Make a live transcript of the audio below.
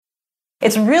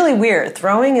It's really weird.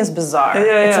 Throwing is bizarre.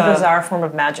 Yeah. It's a bizarre form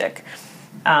of magic.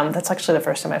 That's actually the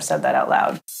first time I've said that out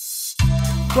loud.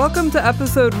 Welcome to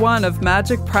episode 1 of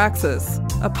Magic Praxis,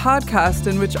 a podcast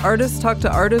in which artists talk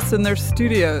to artists in their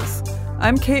studios.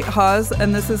 I'm Kate Hawes,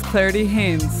 and this is Clarity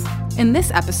Haynes. In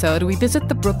this episode, we visit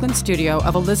the Brooklyn studio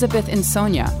of Elizabeth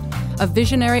Insogna, a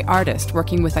visionary artist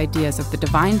working with ideas of the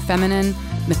divine feminine,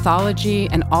 mythology,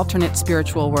 and alternate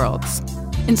spiritual worlds.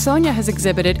 Insogna has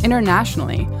exhibited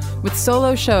internationally, with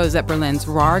solo shows at Berlin's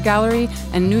RAR Gallery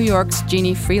and New York's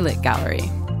Jeannie Frelich Gallery.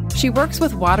 She works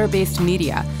with water-based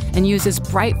media and uses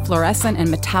bright fluorescent and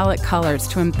metallic colors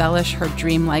to embellish her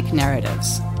dreamlike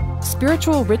narratives.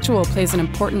 Spiritual ritual plays an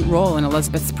important role in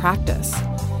Elizabeth's practice.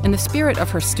 In the spirit of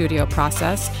her studio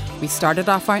process, we started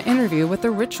off our interview with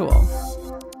a ritual.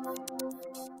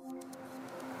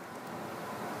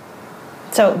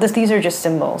 So these are just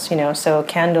symbols, so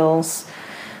candles,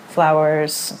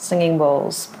 flowers, singing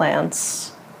bowls,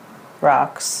 plants,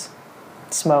 rocks,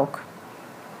 smoke.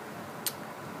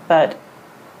 But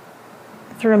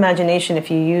through imagination,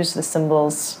 if you use the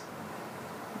symbols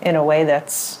in a way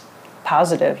that's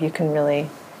positive, you can really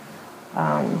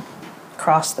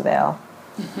cross the veil.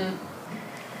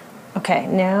 Mm-hmm. Okay,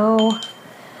 now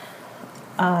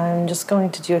I'm just going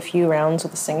to do a few rounds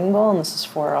with the singing bowl, and this is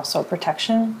for also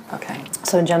protection. Okay.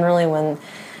 So generally when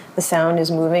the sound is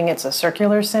moving, it's a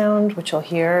circular sound, which you'll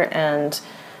hear, and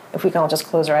if we can all just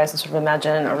close our eyes and sort of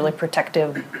imagine a really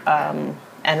protective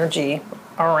energy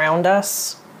around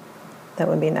us, that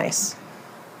would be nice.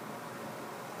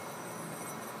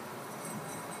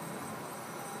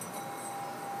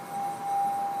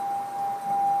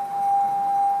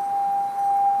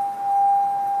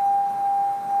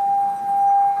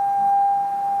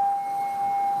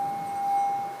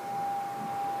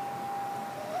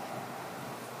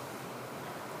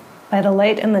 By the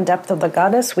light and the depth of the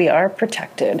goddess, we are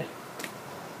protected.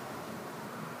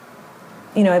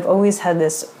 I've always had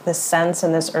this sense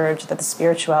and this urge that the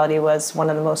spirituality was one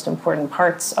of the most important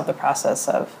parts of the process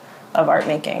of art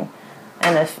making.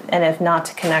 And if not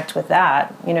to connect with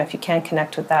that, if you can't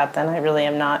connect with that, then I really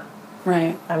am not.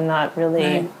 Right. I'm not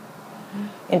really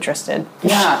interested.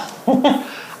 Yeah.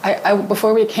 I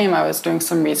before we came, I was doing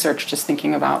some research, just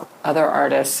thinking about other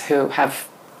artists who have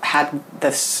had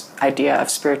this idea of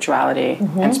spirituality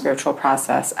and spiritual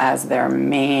process as their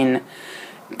main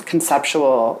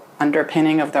conceptual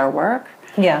underpinning of their work.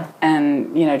 Yeah.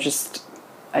 And,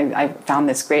 I found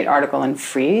this great article in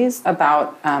Frieze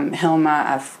about Hilma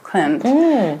F. Klint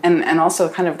and also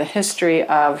kind of the history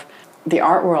of the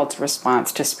art world's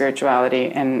response to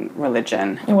spirituality and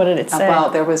religion. And what did it say?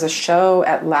 Well, there was a show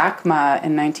at LACMA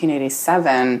in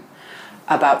 1987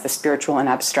 about the spiritual and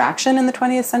abstraction in the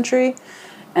 20th century.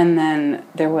 And then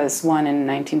there was one in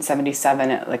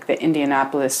 1977 at the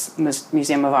Indianapolis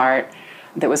Museum of Art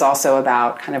that was also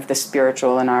about kind of the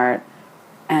spiritual in art.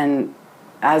 And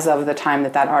as of the time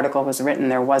that article was written,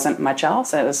 there wasn't much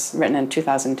else. It was written in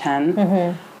 2010.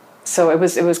 Mm-hmm. So it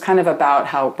was kind of about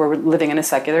how we're living in a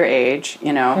secular age,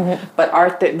 but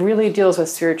art that really deals with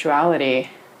spirituality,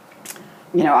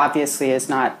 obviously is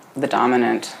not the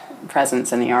dominant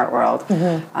presence in the art world.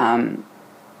 Mm-hmm.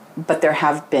 But there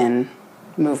have been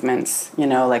movements,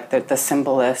 like the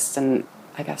symbolists and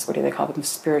I guess, what do they call them,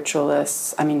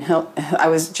 spiritualists. I mean, I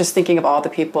was just thinking of all the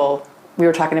people, we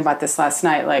were talking about this last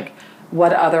night,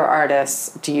 what other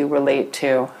artists do you relate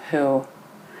to who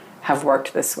have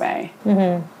worked this way?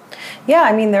 Mm-hmm. Yeah,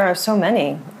 I mean, there are so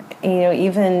many.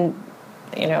 Even,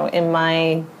 in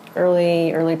my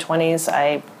early 20s,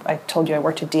 I told you I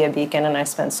worked at Dia Beacon, and I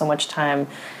spent so much time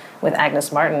with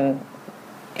Agnes Martin,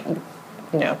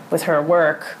 with her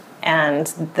work. And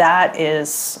that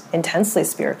is intensely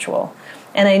spiritual.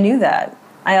 And I knew that.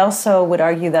 I also would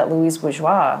argue that Louise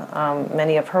Bourgeois,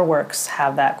 many of her works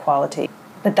have that quality.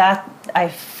 But that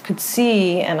I could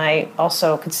see, and I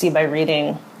also could see by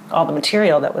reading all the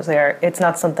material that was there, it's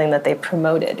not something that they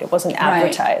promoted. It wasn't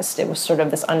advertised. Right. It was sort of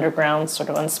this underground, sort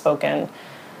of unspoken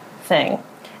thing.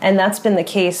 And that's been the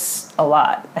case a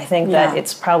lot. I think that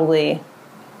it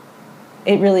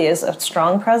really is a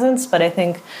strong presence, but I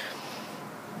think,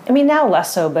 now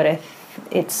less so, but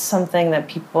it's something that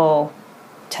people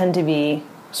tend to be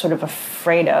sort of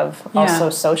afraid of, also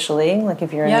socially,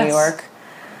 if you're in New York,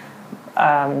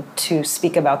 to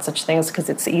speak about such things, because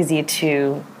it's easy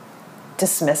to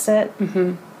dismiss it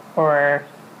or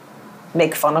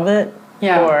make fun of it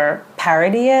or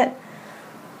parody it,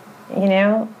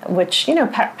 which,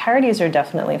 parodies are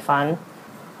definitely fun,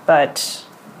 but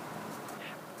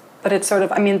But it's sort of,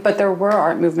 but there were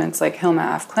art movements like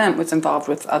Hilma Af Klint was involved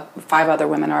with 5 other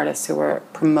women artists who were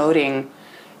promoting,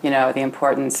 the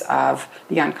importance of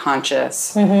the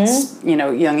unconscious,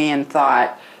 Jungian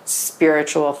thought,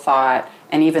 spiritual thought,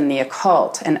 and even the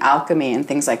occult and alchemy and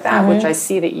things like that, which I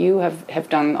see that you have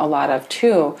done a lot of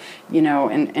too,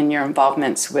 in your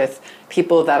involvements with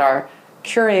people that are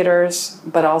curators,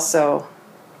 but also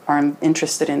are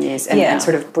interested in these and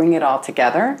sort of bring it all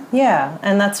together. Yeah,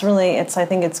 and that's really, I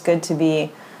think it's good to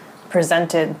be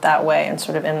presented that way and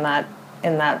sort of in that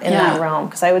realm.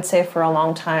 Because I would say for a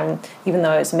long time, even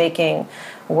though I was making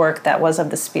work that was of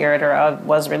the spirit or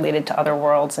was related to other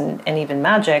worlds and even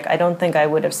magic, I don't think I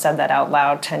would have said that out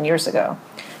loud 10 years ago.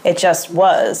 It just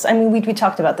was. I mean, we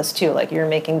talked about this too, like you're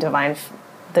making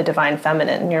the divine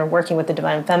feminine, and you're working with the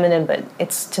divine feminine, but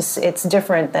it's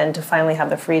different than to finally have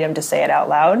the freedom to say it out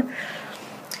loud.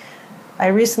 I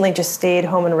recently just stayed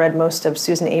home and read most of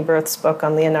Susan Aberth's book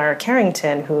on Leonora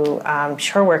Carrington, who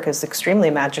her work is extremely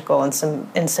magical and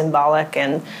symbolic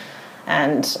and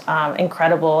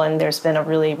incredible, and there's been a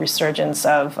really resurgence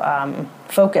of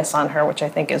focus on her, which I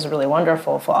think is really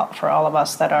wonderful for all of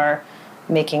us that are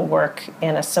making work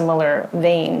in a similar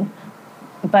vein.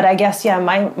 But I guess,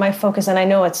 my focus, and I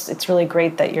know it's really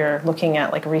great that you're looking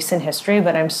at like recent history,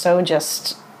 but I'm so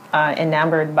just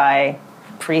enamored by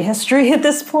prehistory at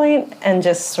this point, and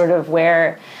just sort of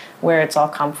where it's all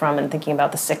come from, and thinking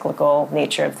about the cyclical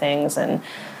nature of things, and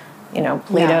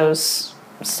Plato's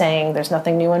saying there's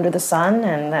nothing new under the sun,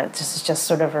 and that this is just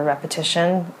sort of a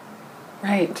repetition.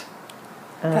 Right.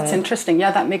 That's interesting.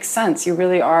 Yeah, that makes sense. You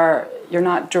really are. You're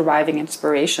not deriving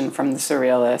inspiration from the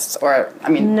surrealists,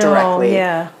 directly,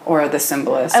 or the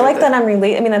symbolists. I like that I'm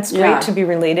related. I mean, that's great to be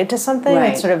related to something.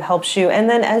 Right. It sort of helps you. And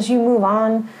then as you move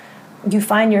on, you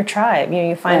find your tribe.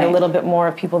 You find a little bit more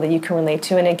of people that you can relate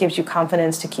to, and it gives you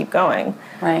confidence to keep going.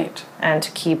 Right. And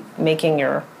to keep making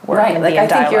your work. Right. And like be in I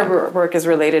think dialogue. your work is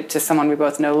related to someone we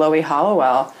both know, Loie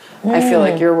Hollowell. I feel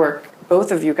like your work, both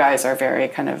of you guys are very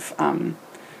kind of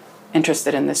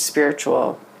interested in the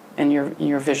spiritual in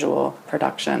your visual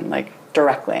production, like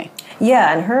directly.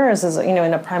 Yeah, and hers is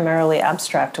in a primarily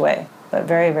abstract way, but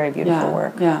very, very beautiful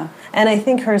work. Yeah. And I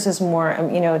think hers is more,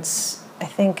 it's, I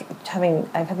think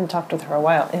I haven't talked with her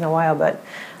in a while, but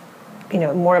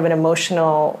more of an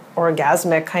emotional,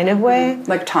 orgasmic kind of way.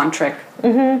 Like tantric.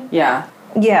 Mm-hmm. Yeah.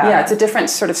 Yeah. Yeah, it's a different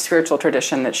sort of spiritual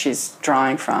tradition that she's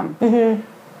drawing from. Mm-hmm.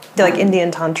 Like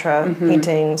Indian Tantra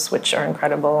paintings, which are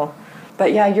incredible.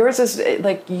 But yeah, yours is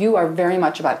like, you are very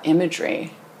much about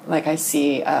imagery. Like I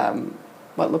see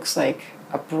what looks like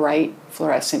a bright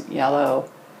fluorescent yellow.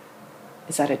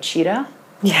 Is that a cheetah?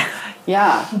 Yeah.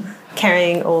 Yeah.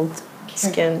 Carrying old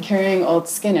skin. Carrying old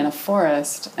skin in a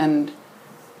forest. And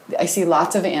I see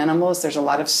lots of animals. There's a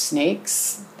lot of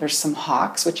snakes. There's some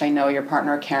hawks, which I know your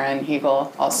partner Karen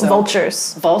Hegel also.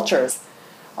 Vultures.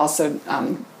 Also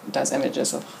does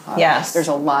images of hawks. Yes. There's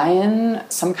a lion,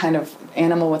 some kind of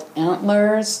animal with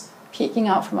antlers peeking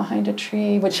out from behind a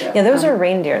tree. Which those are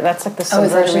reindeer. That's like the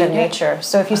subversion of nature.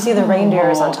 So if you see the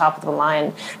reindeers on top of the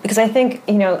lion, because I think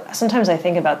sometimes I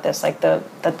think about this, like that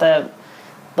the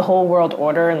whole world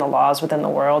order and the laws within the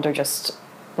world are just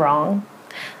wrong,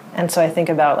 and so I think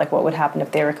about like what would happen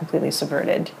if they were completely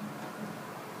subverted,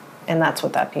 and that's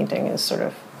what that painting is sort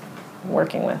of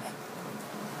working with.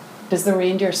 Does the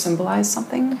reindeer symbolize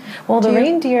something? Well, the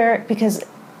reindeer, because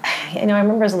I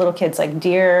remember as a little kid, it's like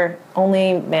deer,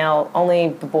 only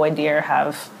the boy deer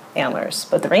have antlers,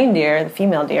 but the reindeer, the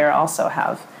female deer, also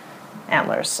have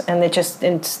antlers, and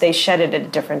they shed it at a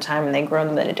different time, and they grow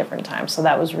them at a different time. So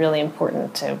that was really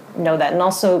important to know that. And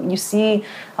also, you see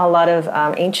a lot of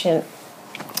ancient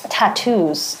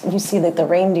tattoos. You see that the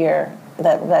reindeer.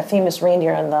 That famous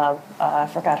reindeer in I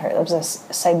forgot her. It was a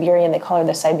Siberian. They call her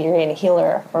the Siberian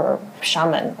healer or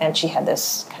shaman, and she had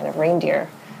this kind of reindeer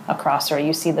across her.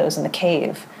 You see those in the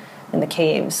caves.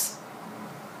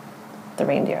 The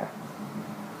reindeer.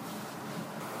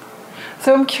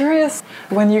 So I'm curious,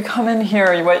 when you come in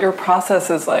here, what your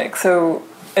process is like. So,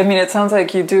 it sounds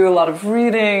like you do a lot of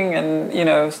reading and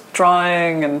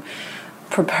drawing and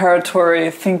preparatory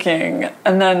thinking,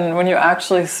 and then when you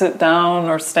actually sit down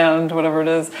or stand, whatever it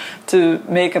is, to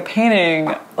make a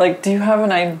painting, like, do you have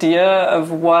an idea of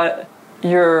what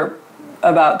you're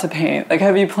about to paint? Like,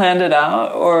 have you planned it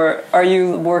out, or are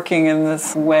you working in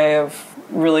this way of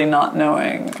really not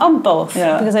knowing? Both,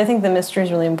 because I think the mystery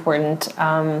is really important.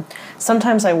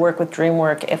 Sometimes I work with dream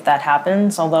work if that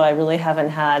happens, although I really haven't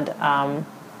had...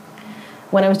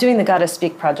 when I was doing the Goddess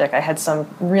Speak project, I had some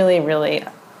really, really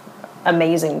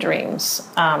amazing dreams,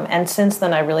 and since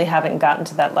then I really haven't gotten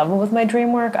to that level with my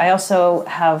dream work. I also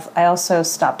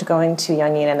stopped going to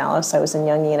Jungian analysis. I was in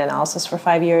Jungian analysis for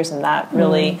 5 years, and that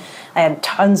really I had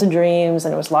tons of dreams,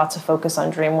 and it was lots of focus on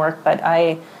dream work. But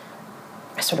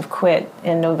I sort of quit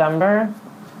in November.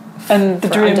 And the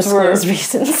for dreams were undisclosed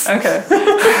reasons. okay.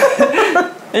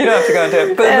 You don't have to go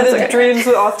into it. But That's were the okay. dreams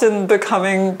often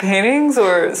becoming paintings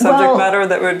or subject Well- matter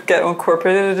that would get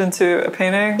incorporated into a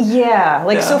painting? Yeah,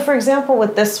 like so. Yeah. For example,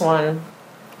 with this one,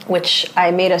 which I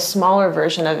made a smaller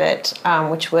version of it,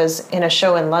 which was in a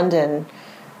show in London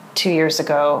 2 years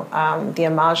ago, the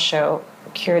Homage show,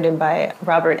 curated by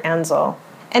Robert Ansel.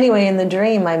 Anyway, in the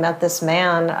dream, I met this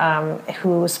man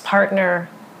whose partner.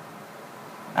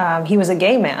 He was a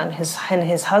gay man, and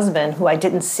his husband, who I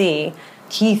didn't see.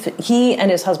 He and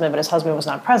his husband, but his husband was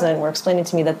not present, were explaining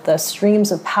to me that the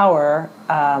streams of power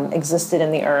existed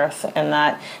in the earth, and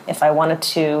that if I wanted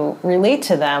to relate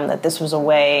to them, that this was a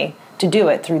way to do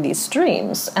it through these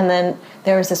streams. And then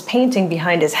there was this painting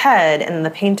behind his head, and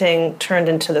the painting turned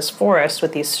into this forest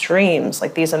with these streams,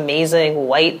 like these amazing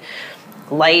white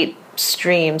light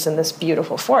streams in this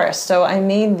beautiful forest. So I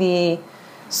made the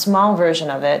small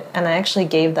version of it, and I actually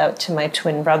gave that to my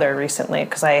twin brother recently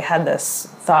because I had this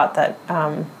thought that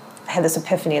I had this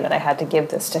epiphany that I had to give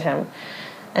this to him,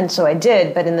 and so I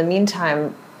did. But in the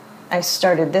meantime, I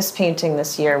started this painting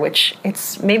this year, which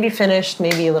it's maybe finished,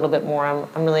 maybe a little bit more.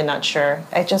 I'm really not sure.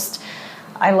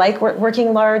 I like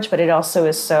working large, but it also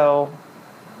is so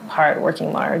hard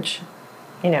working large.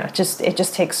 You know, it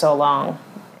just takes so long.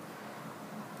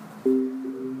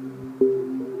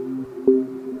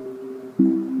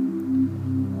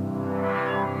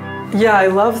 Yeah, I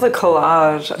love the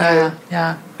collage.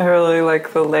 Yeah. I really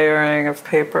like the layering of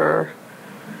paper.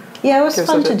 Yeah, it was Gives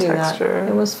fun it to a do texture. that.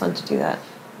 It was fun to do that.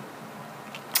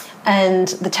 And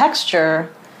the texture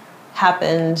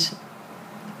happened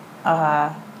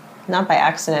not by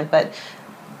accident, but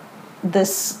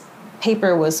this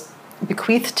paper was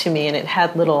bequeathed to me, and it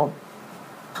had little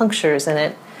punctures in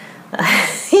it,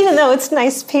 even though it's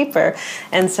nice paper.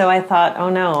 And so I thought, oh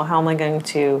no, how am I going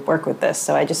to work with this?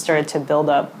 So I just started to build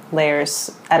up layers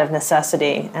out of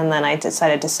necessity, and then I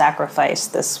decided to sacrifice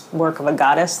this work of a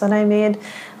goddess that I made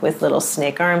with little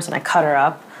snake arms, and I cut her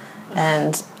up.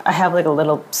 And I have like a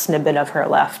little snippet of her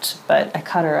left, but I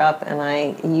cut her up and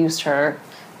I used her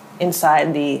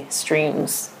inside the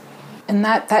streams. And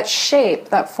that shape,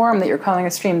 that form that you're calling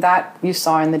a stream, that you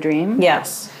saw in the dream?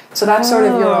 Yes. So that's sort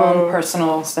of your own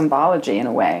personal symbology in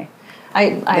a way.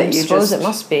 I that you suppose just- it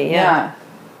must be, yeah.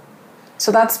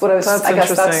 So that's what I was, That's I guess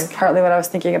that's interesting. partly what I was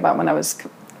thinking about when I was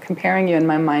comparing you in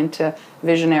my mind to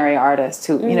visionary artists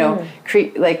who, you know,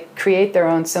 create their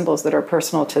own symbols that are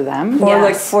personal to them. Or Yes.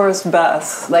 like Forrest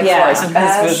Bass. Like Yeah. Forrest And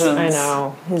Bass. his visions. I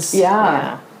know.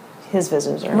 Yeah. His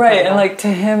visions are Right, and incredible. like to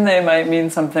him they might mean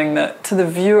something that to the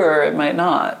viewer it might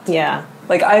not. Yeah.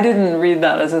 Like I didn't read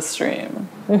that as a stream.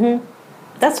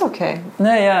 That's okay.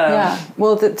 Yeah. Yeah.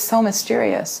 Well, it's so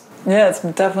mysterious. Yeah, it's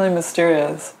definitely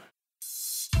mysterious.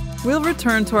 We'll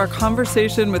return to our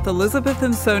conversation with Elizabeth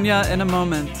and Sonia in a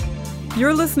moment.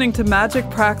 You're listening to Magic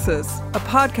Praxis, a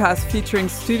podcast featuring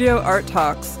studio art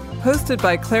talks, hosted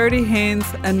by Clarity Haynes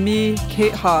and me,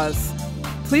 Kate Hawes.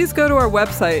 Please go to our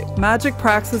website,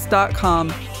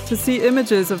 magicpraxis.com, to see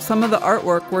images of some of the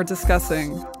artwork we're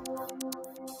discussing.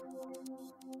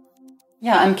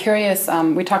 Yeah, I'm curious.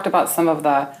 We talked about some of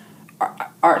the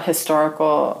art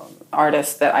historical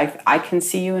artists that I can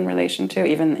see you in relation to,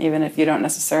 even if you don't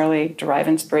necessarily derive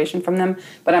inspiration from them.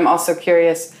 But I'm also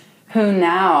curious, who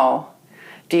now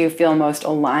do you feel most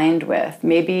aligned with?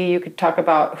 Maybe you could talk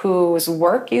about whose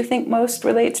work you think most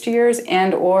relates to yours,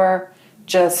 and or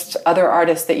just other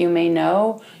artists that you may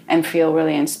know and feel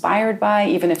really inspired by,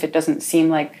 even if it doesn't seem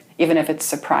like, even if it's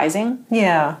surprising.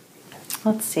 Yeah.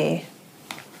 Let's see.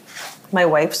 My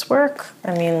wife's work,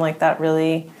 I mean, like that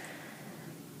really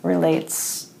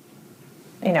relates,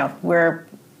 you know, we're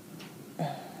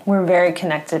very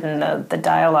connected, and the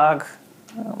dialogue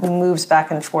moves back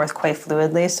and forth quite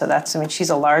fluidly. So that's, I mean, she's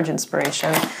a large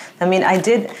inspiration. I mean, I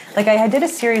did a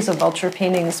series of vulture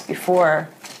paintings before,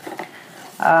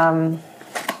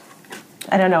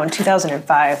 I don't know, in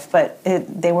 2005, but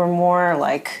they were more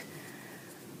like,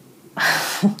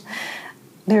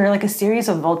 they were like a series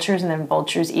of vultures, and then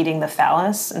vultures eating the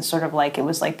phallus, and sort of like it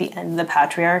was like the end of the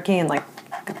patriarchy, and like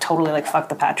totally like fuck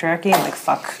the patriarchy, and like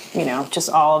fuck, you know, just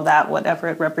all of that, whatever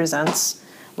it represents,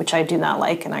 which I do not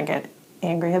like and I get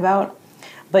angry about.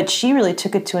 But she really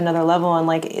took it to another level, and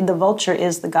like the vulture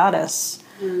is the goddess.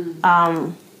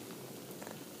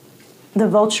 The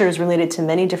vulture is related to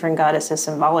many different goddesses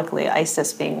symbolically,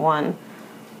 Isis being one.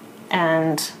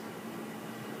 And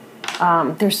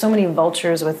there's so many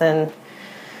vultures within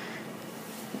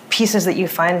pieces that you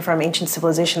find from ancient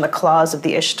civilization, the claws of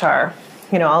the Ishtar.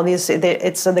 You know, all these,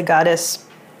 it's the goddess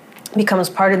becomes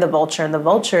part of the vulture, and the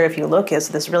vulture, if you look, is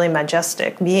this really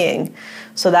majestic being.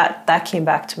 So that came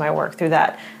back to my work through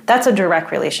that. That's a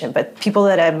direct relation. But people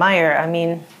that I admire, I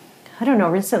mean, I don't know,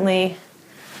 recently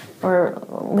or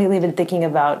lately I've been thinking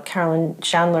about Carolyn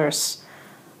Chandler's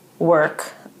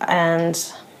work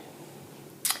and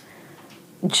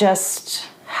just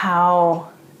how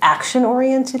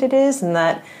action-oriented it is, and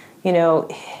that, you know,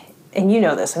 and you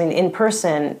know this, I mean, in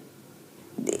person,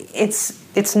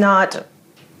 it's not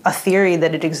a theory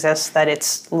that it exists, that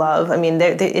it's love. I mean,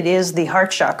 it is the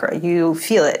heart chakra. You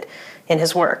feel it in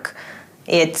his work.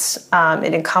 It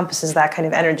encompasses that kind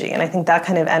of energy, and I think that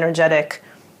kind of energetic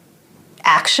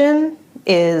action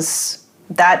is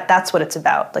that's what it's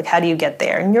about. Like, how do you get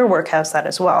there? And your work has that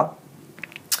as well.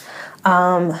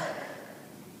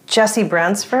 Jesse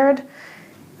Bransford,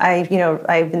 I've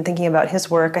been thinking about his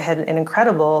work. I had an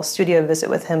incredible studio visit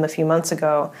with him a few months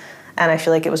ago, and I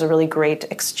feel like it was a really great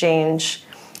exchange.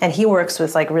 And he works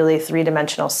with like really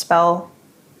three-dimensional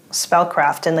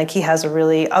spellcraft, and like he has a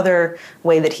really other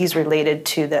way that he's related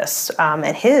to this.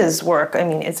 And his work, I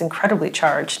mean, it's incredibly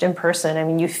charged in person. I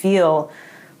mean, you feel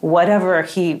whatever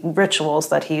rituals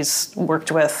that he's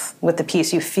worked with the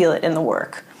piece, you feel it in the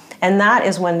work. And that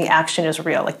is when the action is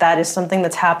real. Like, that is something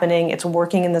that's happening. It's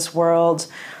working in this world.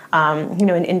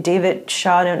 In David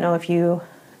Shaw, I don't know if you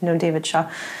know David Shaw.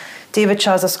 David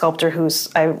Shaw is a sculptor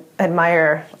I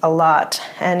admire a lot.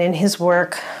 And in his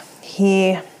work,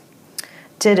 he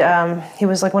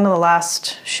was like one of the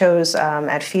last shows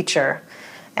at Feature.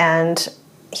 And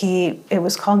it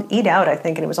was called Eat Out, I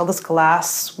think, and it was all this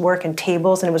glass work and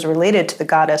tables, and it was related to the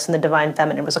goddess and the divine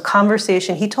feminine. It was a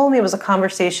conversation. He told me it was a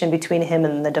conversation between him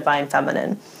and the divine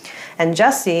feminine. And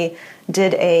Jesse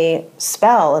did a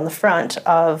spell in the front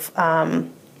of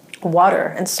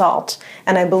water and salt.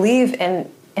 And I believe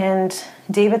and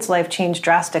David's life changed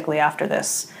drastically after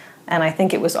this. And I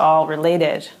think it was all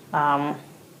related.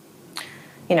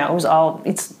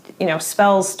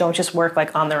 Spells don't just work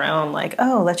like on their own, like,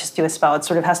 oh, let's just do a spell. It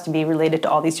sort of has to be related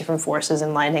to all these different forces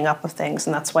and lining up of things.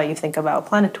 And that's why you think about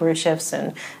planetary shifts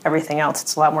and everything else.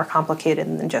 It's a lot more complicated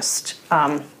than just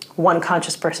one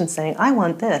conscious person saying, I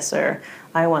want this or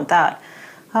I want that.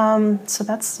 So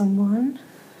that's someone.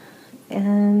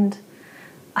 And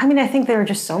I mean, I think there are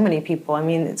just so many people. I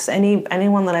mean, it's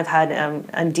anyone that I've had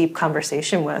a deep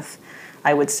conversation with,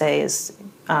 I would say,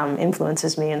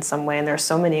 influences me in some way. And there are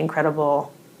so many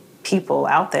incredible people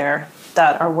out there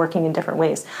that are working in different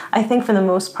ways. I think for the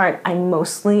most part, I'm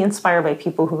mostly inspired by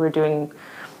people who are doing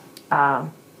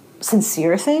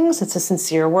sincere things. It's a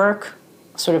sincere work,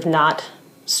 sort of not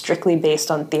strictly based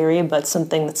on theory, but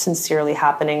something that's sincerely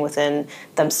happening within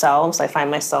themselves. I find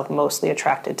myself mostly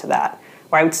attracted to that,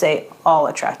 or I would say all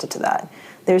attracted to that.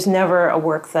 There's never a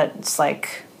work that's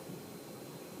like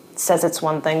says it's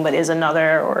one thing but is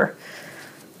another, or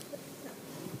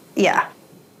yeah.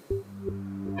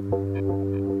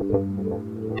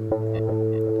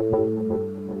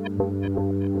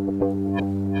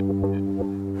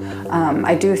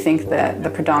 I do think that the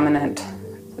predominant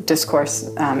discourse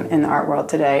in the art world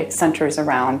today centers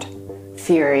around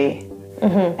theory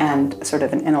and sort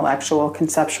of an intellectual,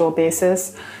 conceptual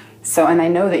basis. So, and I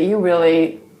know that you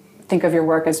really think of your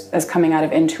work as coming out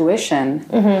of intuition.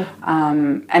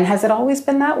 And has it always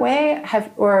been that way?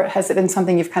 Or has it been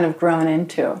something you've kind of grown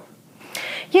into?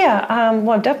 Yeah,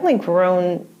 well, I've definitely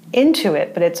grown into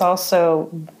it, but it's also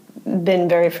been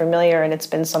very familiar, and it's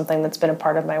been something that's been a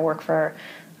part of my work for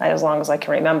as long as I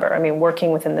can remember. I mean, working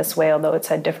within this way, although it's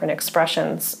had different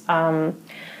expressions. I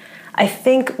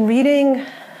think reading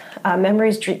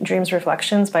Memories, Dreams,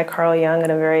 Reflections by Carl Jung at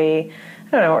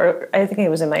I think it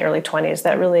was in my early 20s,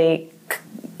 that really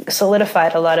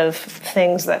solidified a lot of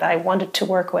things that I wanted to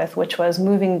work with, which was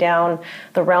moving down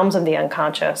the realms of the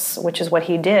unconscious, which is what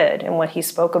he did and what he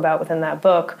spoke about within that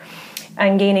book,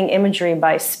 and gaining imagery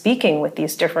by speaking with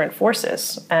these different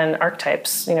forces and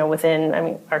archetypes,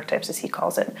 archetypes as he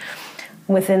calls it,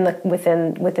 within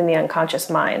the unconscious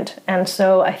mind. And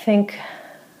so I think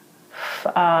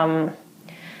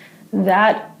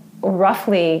that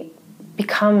roughly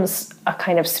becomes a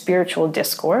kind of spiritual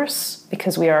discourse,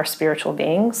 because we are spiritual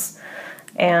beings.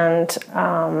 And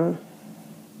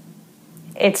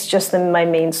it's just my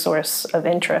main source of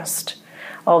interest.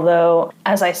 Although,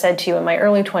 as I said to you, in my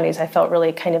early 20s, I felt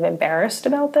really kind of embarrassed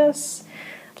about this.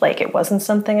 Like, it wasn't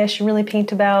something I should really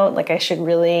paint about. Like, I should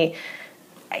really,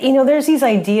 there's these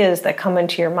ideas that come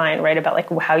into your mind, right, about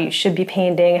like how you should be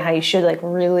painting, how you should like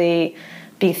really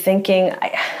be thinking.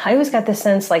 I always got the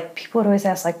sense, like, people would always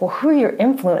ask, like, well, who are your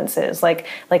influences? Like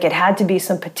it had to be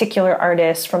some particular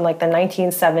artist from like the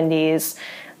 1970s,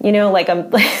 like I'm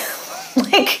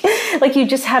like like you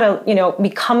just had to, be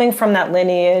coming from that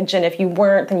lineage, and if you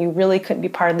weren't, then you really couldn't be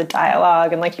part of the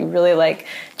dialogue, and like you really like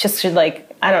just should like,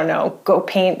 I don't know, go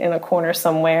paint in a corner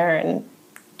somewhere and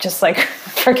just like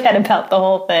forget about the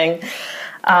whole thing.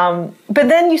 But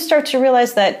then you start to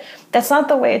realize that that's not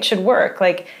the way it should work.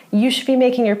 Like, you should be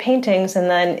making your paintings, and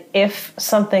then if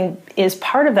something is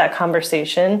part of that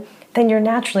conversation, then you're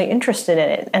naturally interested in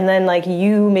it. And then like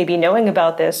you may be knowing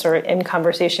about this or in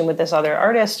conversation with this other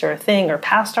artist or thing or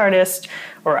past artist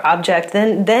or object,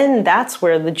 then that's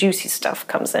where the juicy stuff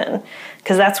comes in,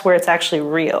 because that's where it's actually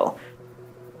real.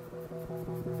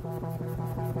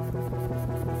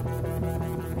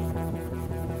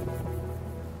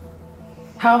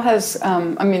 How has,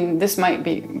 this might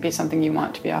be something you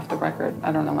want to be off the record.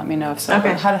 I don't know, let me know if so.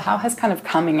 Okay. How has kind of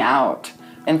coming out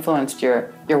influenced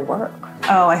your work?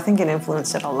 Oh, I think it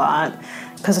influenced it a lot.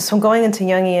 Because from going into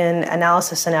Jungian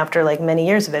analysis and after like many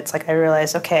years of it, it's like I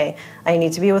realized, okay, I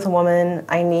need to be with a woman.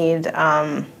 I need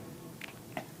that.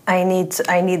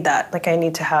 Like I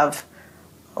need to have,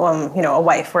 a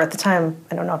wife. Or at the time,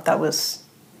 I don't know if that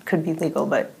could be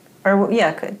legal, it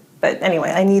could. But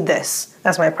anyway, I need this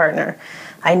as my partner.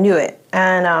 I knew it.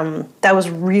 And that was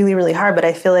really, really hard. But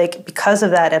I feel like because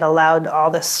of that, it allowed all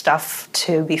this stuff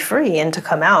to be free and to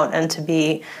come out and to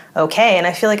be okay. And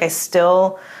I feel like it's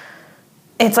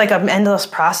like an endless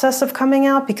process of coming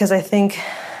out, because I think,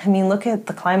 look at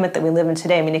the climate that we live in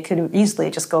today. It could easily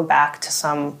just go back to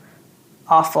some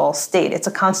awful state. It's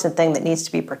a constant thing that needs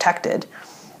to be protected.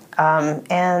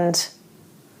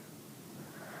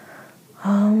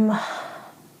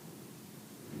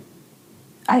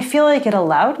 I feel like it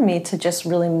allowed me to just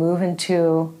really move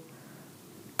into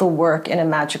the work in a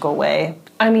magical way.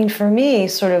 For me,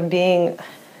 sort of being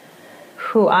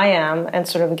who I am and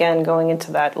sort of, again, going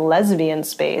into that lesbian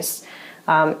space,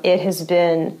 it has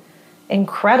been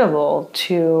incredible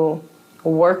to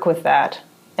work with that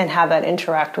and have that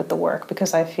interact with the work,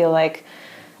 because I feel like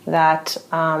that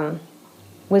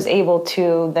was able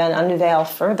to then unveil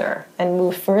further and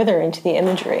move further into the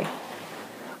imagery.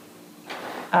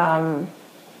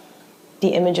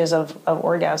 The images of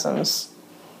orgasms,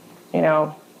 I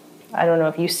don't know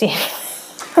if you see.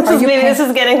 This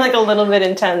is getting like a little bit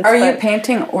intense. Are you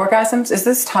painting orgasms? Is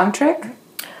this tantric?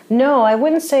 No, I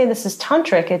wouldn't say this is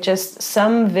tantric. It's just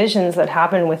some visions that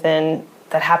happen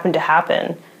to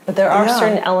happen. But there are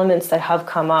certain elements that have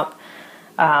come up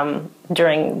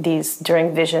during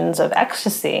visions of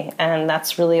ecstasy, and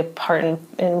that's really an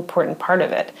important part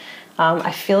of it.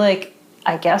 I feel like,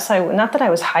 not that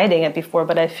I was hiding it before,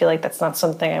 but I feel like that's not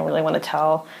something I really want to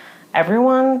tell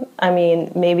everyone.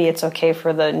 Maybe it's okay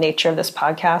for the nature of this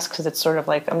podcast, because it's sort of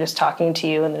like I'm just talking to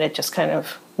you and then it just kind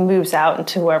of moves out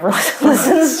into whoever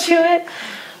listens to it.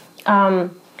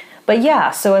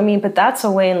 But that's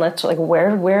a way in which, like,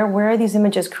 where are these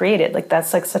images created? Like,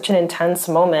 that's like such an intense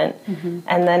moment,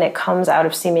 and then it comes out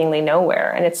of seemingly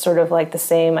nowhere, and it's sort of like the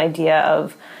same idea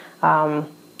of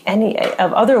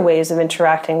other ways of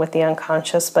interacting with the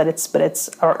unconscious, but it's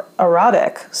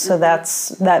erotic. So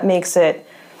that makes it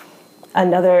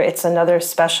another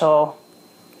special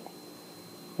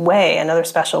way, another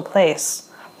special place.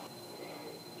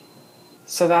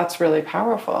 So that's really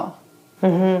powerful.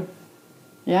 Mm-hmm.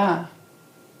 Yeah.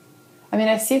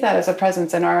 I see that as a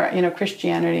presence in our,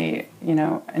 Christianity,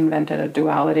 invented a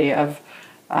duality of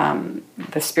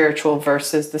the spiritual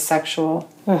versus the sexual,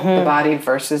 the body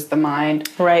versus the mind.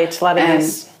 Right, a lot of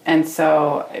this. And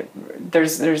so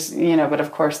there's but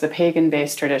of course the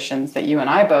pagan-based traditions that you and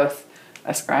I both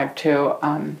ascribe to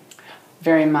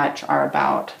very much are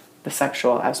about the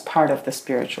sexual as part of the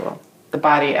spiritual, the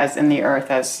body as in the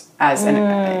earth as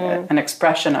an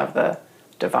expression of the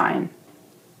divine.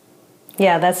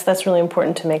 Yeah, that's really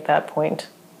important to make that point.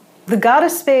 The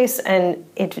goddess space and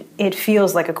it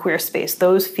feels like a queer space.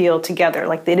 Those feel together.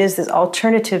 Like it is this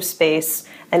alternative space,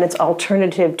 and it's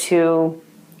alternative to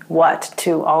what?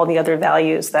 To all the other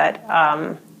values that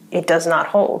it does not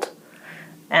hold.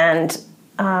 And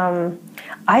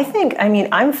I think,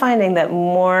 I'm finding that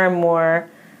more and more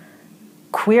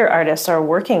queer artists are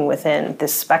working within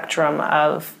this spectrum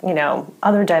of,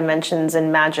 other dimensions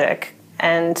and magic.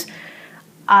 And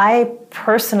I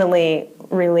personally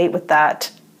relate with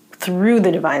that through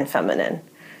the divine feminine.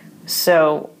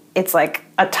 So it's like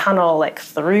a tunnel, like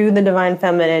through the divine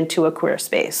feminine to a queer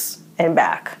space and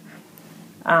back.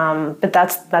 But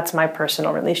that's my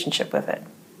personal relationship with it.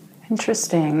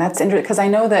 Interesting. That's interesting, because I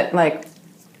know that like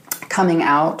coming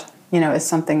out, is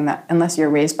something that unless you're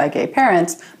raised by gay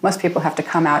parents, most people have to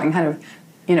come out and kind of,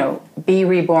 be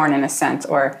reborn in a sense,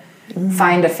 or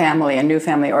find a family, a new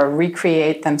family, or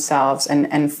recreate themselves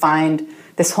and find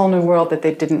this whole new world that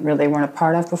they weren't a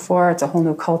part of before. It's a whole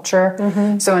new culture.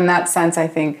 So in that sense, I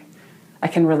think I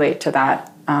can relate to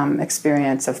that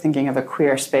experience of thinking of a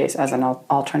queer space as an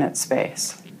alternate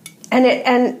space.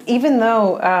 And even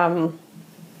though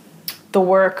the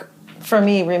work for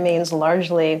me remains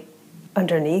largely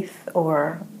underneath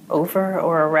or over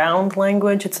or around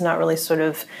language, it's not really sort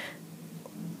of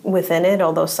within it,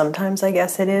 although sometimes I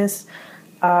guess it is.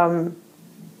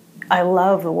 I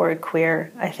love the word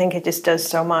queer. I think it just does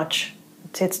so much.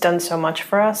 It's done so much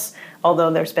for us,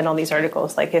 although there's been all these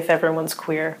articles like, if everyone's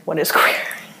queer, what is queer?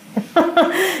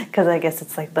 Because I guess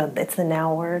it's like it's the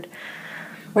now word.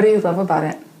 What do you love about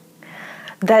it?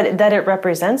 That it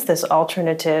represents this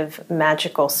alternative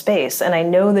magical space. And I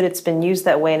know that it's been used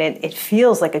that way, and it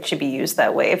feels like it should be used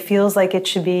that way. It feels like it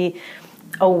should be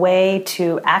a way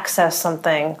to access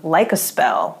something like a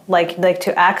spell, like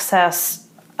to access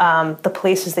the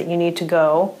places that you need to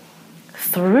go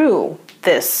through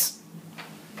this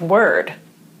word,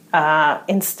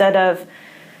 instead of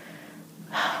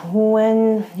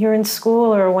when you're in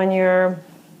school or when you're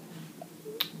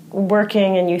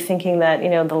working and you thinking that,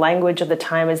 the language of the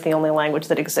time is the only language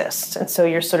that exists. And so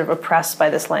you're sort of oppressed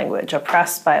by this language,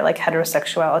 oppressed by like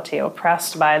heterosexuality,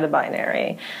 oppressed by the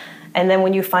binary. And then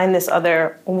when you find this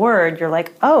other word, you're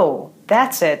like, oh,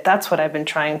 that's it. That's what I've been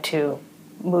trying to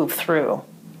move through.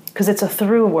 Because it's a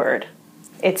through word.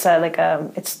 It's like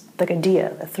a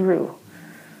dia, a through.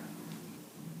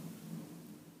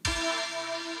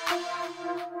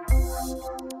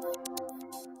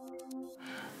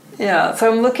 Yeah, so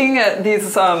I'm looking at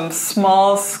these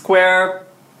small square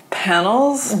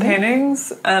panels,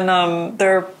 paintings, and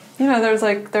they're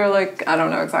like I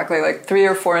don't know exactly, like 3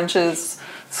 or 4 inches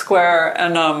square,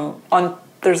 and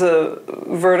there's a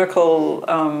vertical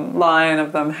line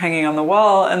of them hanging on the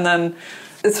wall, and then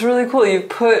it's really cool. You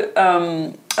put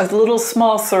a little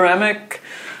small ceramic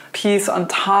piece on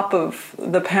top of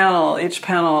the panel, each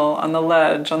panel on the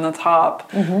ledge on the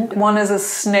top. One is a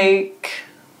snake,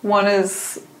 one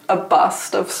is a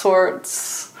bust of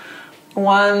sorts.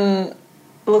 One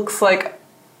looks like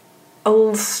a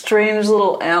little strange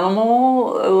little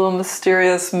animal, a little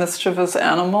mysterious, mischievous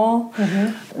animal.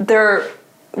 They're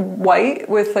white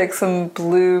with like some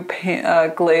blue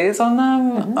glaze on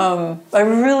them. I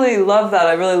really love that.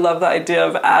 I really love the idea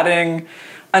of adding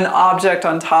an object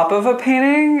on top of a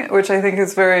painting, which I think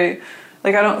is very,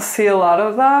 like, I don't see a lot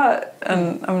of that.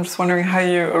 And I'm just wondering how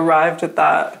you arrived at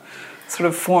that sort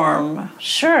of form.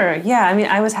 Sure, yeah. I mean,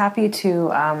 I was happy to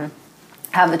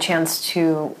have the chance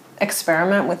to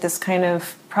experiment with this kind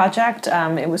of project.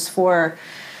 It was for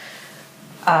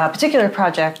a particular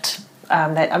project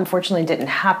that unfortunately didn't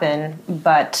happen,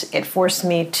 but it forced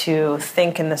me to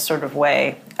think in this sort of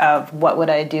way of what would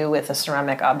I do with a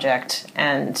ceramic object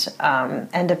and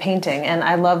a painting. And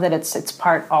I love that it's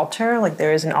part altar, like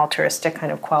there is an altruistic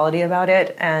kind of quality about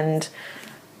it. And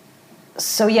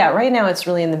so yeah, right now it's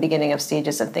really in the beginning of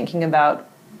stages of thinking about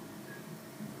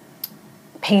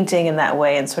painting in that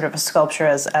way and sort of a sculpture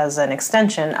as an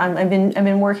extension. I've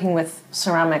been working with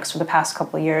ceramics for the past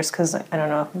couple of years because I don't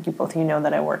know if both of you know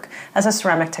that I work as a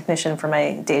ceramic technician for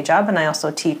my day job, and I also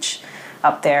teach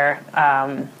up there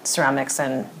ceramics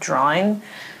and drawing.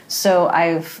 So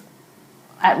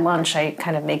at lunch I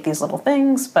kind of make these little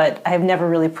things, but I've never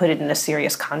really put it in a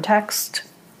serious context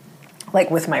like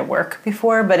with my work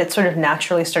before, but it sort of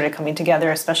naturally started coming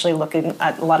together, especially looking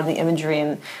at a lot of the imagery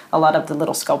and a lot of the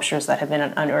little sculptures that have been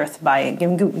unearthed by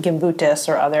Gimbutas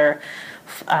or other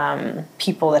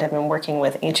people that have been working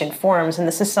with ancient forms. And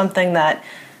this is something that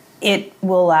it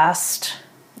will last.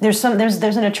 There's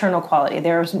an eternal quality.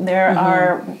 There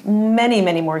are many,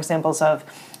 many more examples of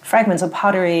fragments of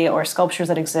pottery or sculptures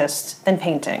that exist than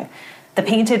painting. The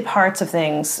painted parts of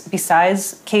things,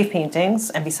 besides cave paintings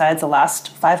and besides the last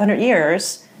 500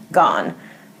 years, gone.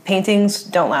 Paintings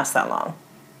don't last that long.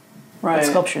 Right. But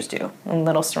sculptures do, and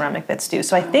little ceramic bits do.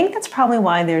 So I think that's probably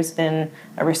why there's been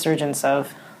a resurgence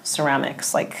of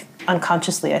ceramics. Like,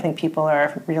 unconsciously, I think people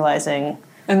are realizing...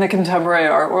 In the contemporary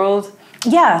art world?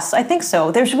 Yes, I think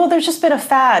so. There's just been a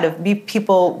fad of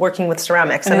people working with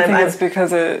ceramics, and I think it's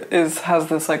because it has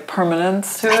this like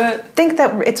permanence to it. I think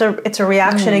that it's a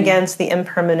reaction against the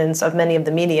impermanence of many of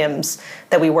the mediums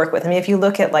that we work with. I mean, if you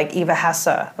look at like Eva Hesse,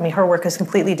 I mean, her work is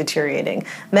completely deteriorating.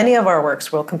 Many of our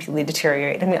works will completely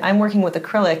deteriorate. I mean, I'm working with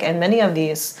acrylic, and many of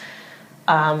these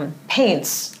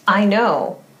paints, I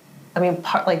know. I mean,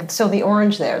 so the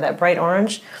orange there, that bright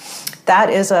orange,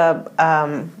 that is a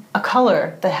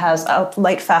color that has a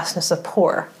light fastness of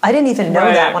pour. I didn't even know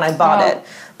that when I bought it.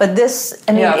 But this,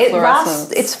 I mean, it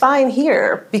lasts. It's fine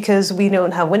here because we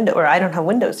don't have I don't have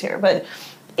windows here. But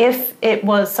if it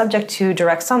was subject to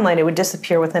direct sunlight, it would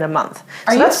disappear within a month.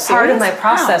 Are So you that's part of my serious?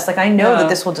 process. Wow. Like I know Yeah. that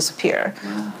this will disappear,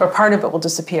 or part of it will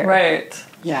disappear. Right.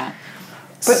 Yeah.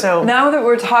 But So now that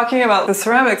we're talking about the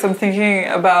ceramics, I'm thinking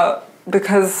about,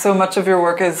 because so much of your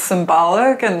work is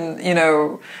symbolic and, you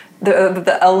know,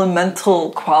 the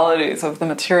elemental qualities of the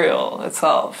material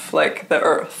itself, like the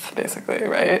earth, basically,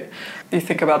 right? You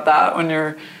think about that when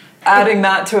you're adding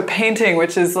that to a painting,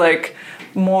 which is like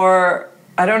more,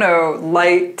 I don't know,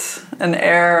 light and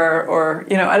air, or,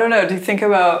 you know, I don't know. Do you think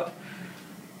about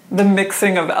the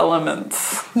mixing of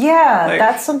elements? yeah, Like-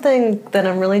 that's something that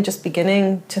I'm really just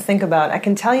beginning to think about. I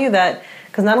can tell you that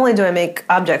because not only do I make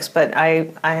objects, but I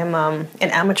am an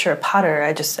amateur potter.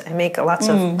 I make lots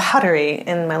of pottery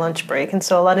in my lunch break, and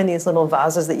so a lot of these little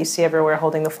vases that you see everywhere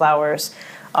holding the flowers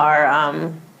are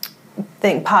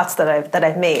pots that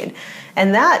I've made,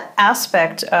 and that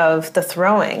aspect of the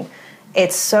throwing,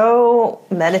 it's so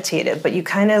meditative. But you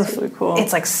kind of, really cool.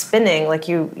 It's like spinning, like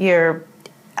you're.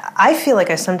 I feel like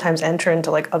I sometimes enter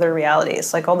into like other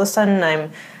realities. Like all of a sudden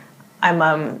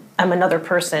I'm another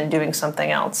person doing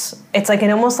something else. It's like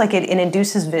it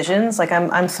induces visions. Like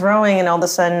I'm throwing, and all of a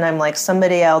sudden I'm like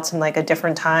somebody else in like a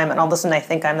different time, and all of a sudden I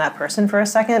think I'm that person for a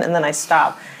second, and then I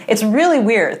stop. It's really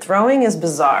weird. Throwing is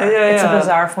bizarre. It's a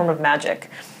bizarre form of magic.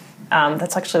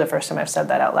 That's actually the first time I've said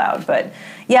that out loud. But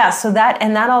yeah, so that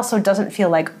also doesn't feel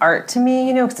like art to me,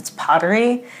 you know, because it's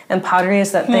pottery, and pottery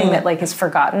is that thing that like is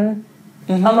forgotten.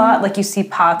 A lot, like you see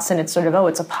pots and it's sort of, oh,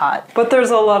 it's a pot. But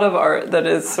there's a lot of art that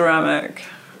is ceramic,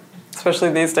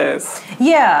 especially these days.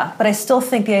 Yeah, but I still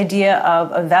think the idea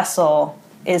of a vessel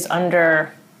is A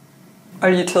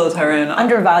utilitarian.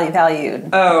 undervalued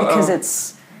because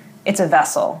it's a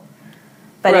vessel.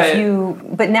 But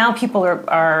Right. but now people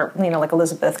are you know, like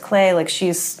Elizabeth Clay, like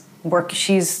she's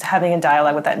having a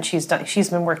dialogue with that, and she's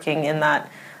been working in that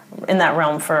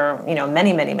realm for, you know,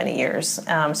 many, many, many years.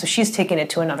 So she's taken it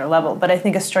to another level. But I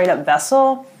think a straight up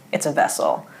vessel, it's a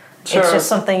vessel. Sure. It's just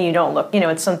something you don't look, you know,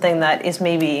 it's something that is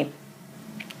maybe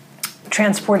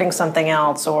transporting something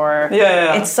else, or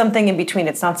it's something in between.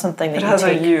 It's not something that It you has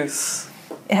take. a use.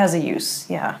 It has a use,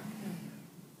 yeah.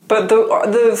 But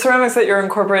the ceramics that you're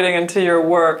incorporating into your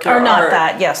work Are not art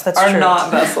that, yes, that's are true. not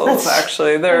vessels,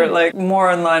 actually. They're like more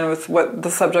in line with what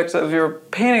the subject of your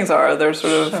paintings are. They're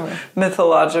sort of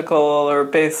mythological, or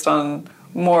based on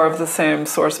more of the same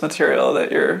source material that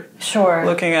you're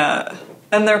looking at.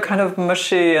 And they're kind of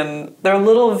mushy, and they're a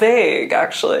little vague,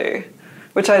 actually,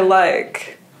 which I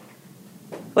like.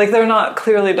 Like, they're not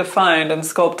clearly defined and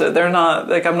sculpted. They're not,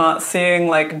 like, I'm not seeing,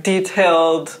 like,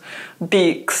 detailed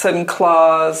beaks and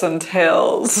claws and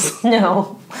tails.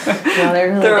 No, they're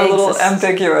really They're a big. little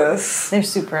ambiguous. They're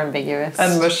super ambiguous.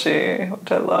 And mushy,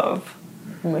 which I love.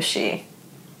 Mushy.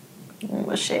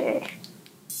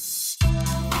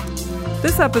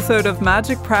 This episode of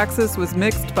Magic Praxis was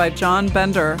mixed by John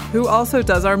Bender, who also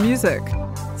does our music.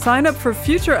 Sign up for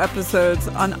future episodes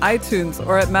on iTunes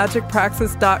or at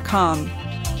magicpraxis.com.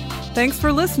 Thanks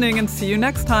for listening, and see you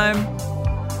next time.